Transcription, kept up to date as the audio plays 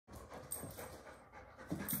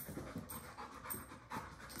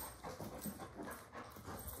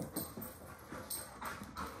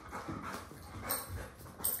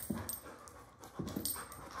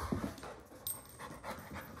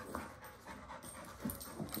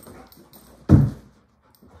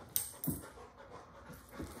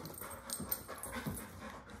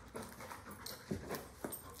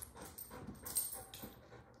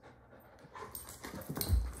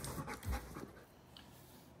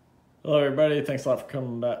Hello everybody, thanks a lot for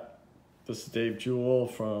coming back. This is Dave Jewell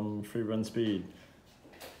from Free Run Speed.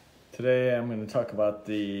 Today I'm going to talk about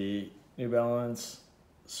the New Balance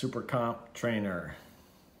Super Comp Trainer.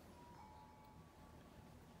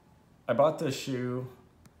 I bought this shoe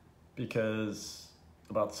because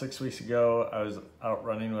about 6 weeks ago I was out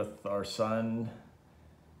running with our son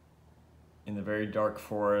in the very dark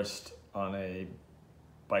forest on a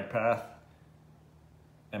bike path,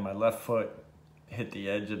 and my left foot hit the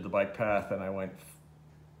edge of the bike path and I went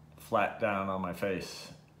flat down on my face.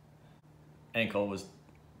 Ankle was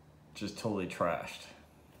just totally trashed.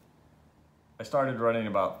 I started running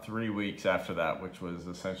about 3 weeks after that, which was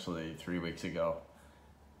essentially 3 weeks ago.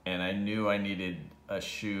 And I knew I needed a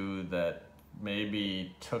shoe that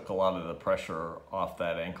maybe took a lot of the pressure off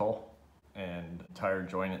that ankle and entire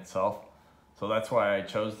joint itself. So that's why I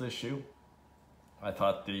chose this shoe. I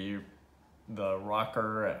thought the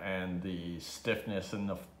rocker and the stiffness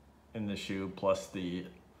in the shoe plus the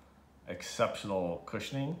exceptional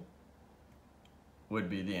cushioning would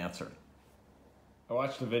be the answer. I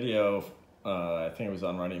watched a video, I think it was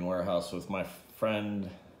on Running Warehouse, with my friend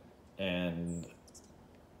and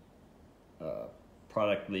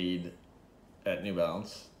product lead at New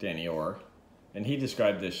Balance, Danny Orr, and he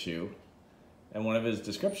described this shoe. And one of his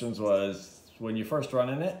descriptions was, when you first run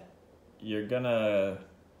in it, you're gonna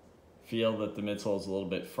feel that the midsole is a little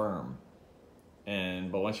bit firm,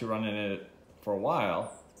 but once you run in it for a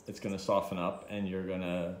while, it's going to soften up and you're going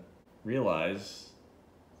to realize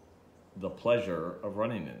the pleasure of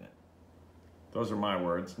running in it. Those are my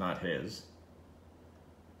words, not his.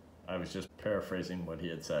 I was just paraphrasing what he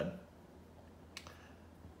had said.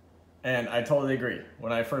 And I totally agree.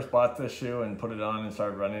 When I first bought this shoe and put it on and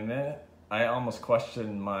started running in it, I almost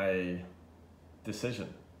questioned my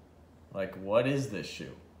decision. Like, what is this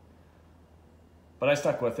shoe? But I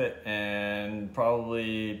stuck with it, and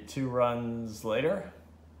probably 2 runs later,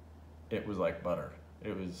 it was like butter.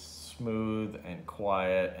 It was smooth and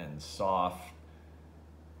quiet and soft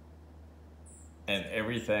and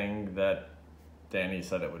everything that Danny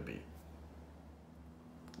said it would be.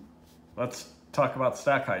 Let's talk about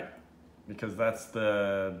stack height, because that's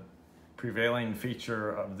the prevailing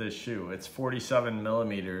feature of this shoe. It's 47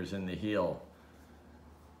 millimeters in the heel,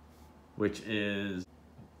 which is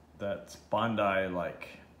that's Bondi-like.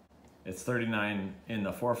 It's 39 in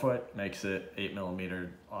the forefoot, makes it 8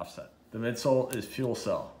 millimeter offset. The midsole is fuel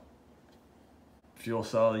cell. Fuel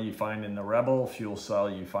cell you find in the Rebel, fuel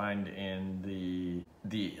cell you find in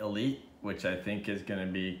the Elite, which I think is gonna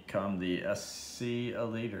become the SC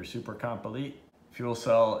Elite or Super Comp Elite. Fuel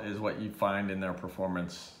cell is what you find in their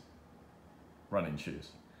performance running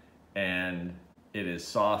shoes. And it is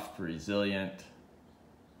soft, resilient,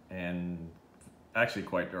 and actually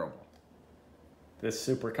quite durable. This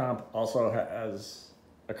Super Comp also has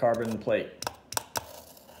a carbon plate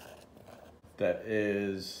that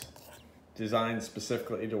is designed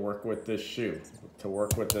specifically to work with this shoe, to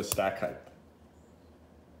work with this stack height.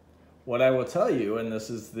 What I will tell you, and this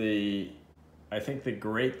is I think the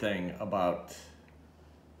great thing about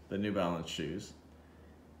the New Balance shoes,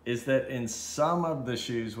 is that in some of the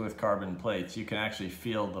shoes with carbon plates, you can actually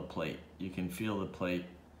feel the plate. You can feel the plate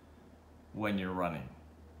when you're running.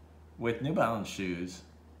 With New Balance shoes,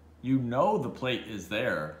 you know the plate is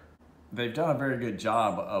there. They've done a very good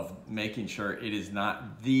job of making sure it is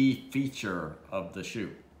not the feature of the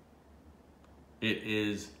shoe. It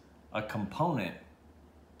is a component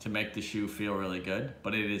to make the shoe feel really good,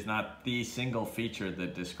 but it is not the single feature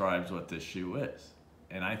that describes what this shoe is.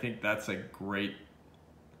 And I think that's a great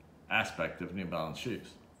aspect of New Balance shoes.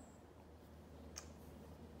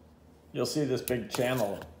 You'll see this big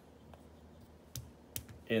channel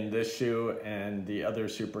in this shoe and the other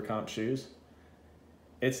Super Comp shoes.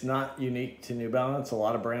 It's not unique to New Balance. A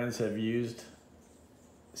lot of brands have used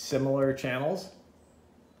similar channels.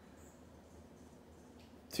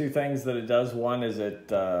 2 things that it does. One is it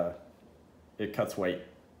cuts weight.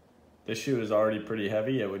 This shoe is already pretty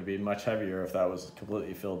heavy. It would be much heavier if that was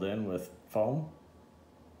completely filled in with foam.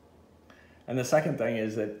 And the second thing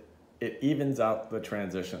is that it evens out the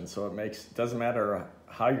transition. So it doesn't matter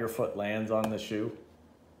how your foot lands on the shoe,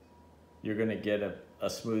 you're gonna get a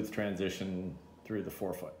smooth transition through the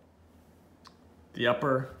forefoot. The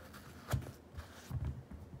upper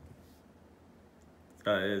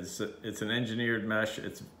it's an engineered mesh.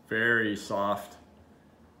 It's very soft.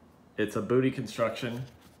 It's a booty construction,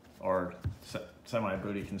 or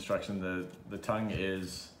semi-booty construction. The tongue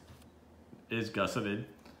is gusseted.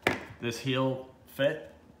 This heel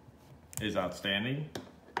fit is outstanding.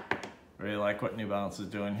 Really like what New Balance is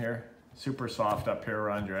doing here. Super soft up here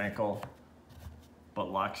around your ankle,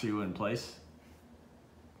 but locks you in place.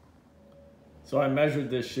 So I measured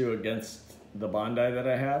this shoe against the Bondi that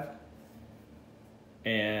I have,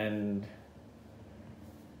 and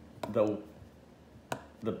the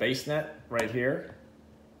base net right here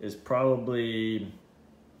is probably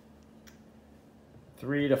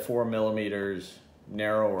 3 to 4 millimeters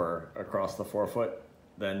narrower across the forefoot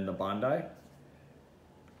than the Bondi.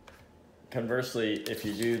 Conversely, if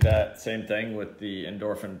you do that same thing with the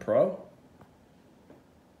Endorphin Pro,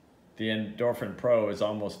 the Endorphin Pro is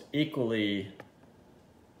almost equally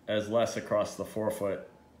as less across the forefoot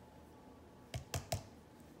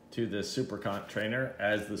to the Super Comp trainer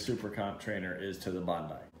as the Super Comp trainer is to the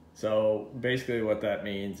Bondi. So basically what that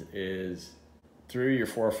means is through your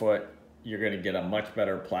forefoot, you're going to get a much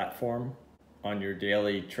better platform on your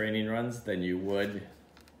daily training runs than you would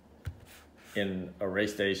in a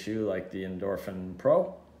race day shoe like the Endorphin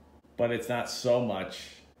Pro, but it's not so much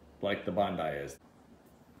like the Bondi is.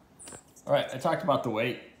 All right, I talked about the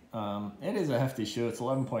weight. It is a hefty shoe. It's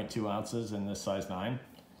 11.2 ounces in this size 9.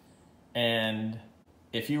 And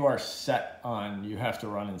if you are set on you have to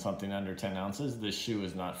run in something under 10 ounces, this shoe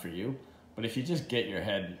is not for you. But if you just get your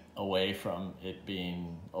head away from it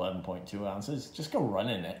being 11.2 ounces, just go run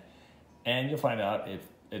in it. And you'll find out if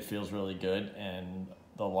it feels really good, and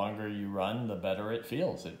the longer you run, the better it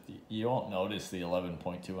feels. You won't notice the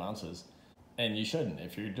 11.2 ounces, and you shouldn't.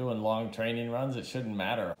 If you're doing long training runs, it shouldn't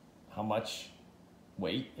matter how much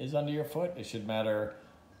weight is under your foot. It should matter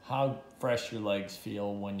how fresh your legs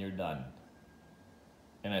feel when you're done.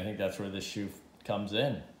 And I think that's where this shoe comes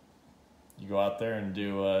in. You go out there and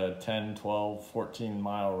do a 10, 12, 14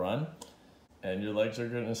 mile run, and your legs are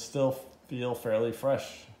gonna still feel fairly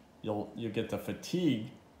fresh. You'll get the fatigue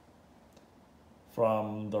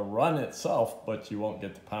from the run itself, but you won't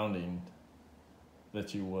get the pounding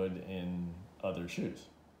that you would in other shoes.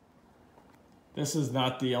 This is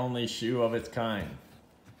not the only shoe of its kind.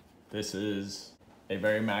 This is a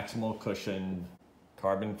very maximal cushioned,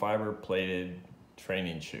 carbon fiber plated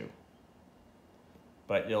training shoe.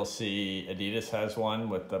 But you'll see Adidas has one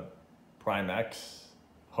with the Prime X,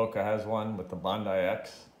 Hoka has one with the Bondi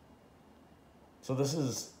X. So this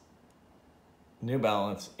is New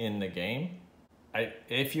Balance in the game.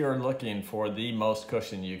 If you're looking for the most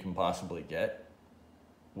cushion you can possibly get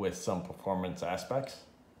with some performance aspects,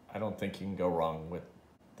 I don't think you can go wrong with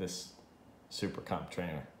this Super Comp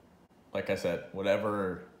trainer. Like I said,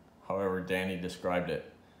 however Danny described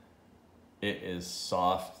it, it is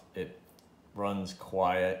soft, it runs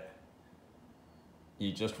quiet.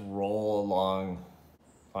 You just roll along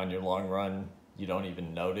on your long run. You don't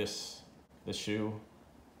even notice the shoe.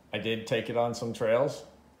 I did take it on some trails,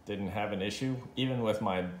 didn't have an issue. Even with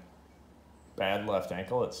my bad left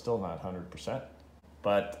ankle, it's still not 100%,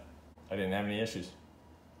 but I didn't have any issues.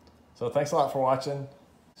 So thanks a lot for watching.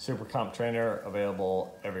 Super Comp trainer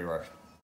available everywhere.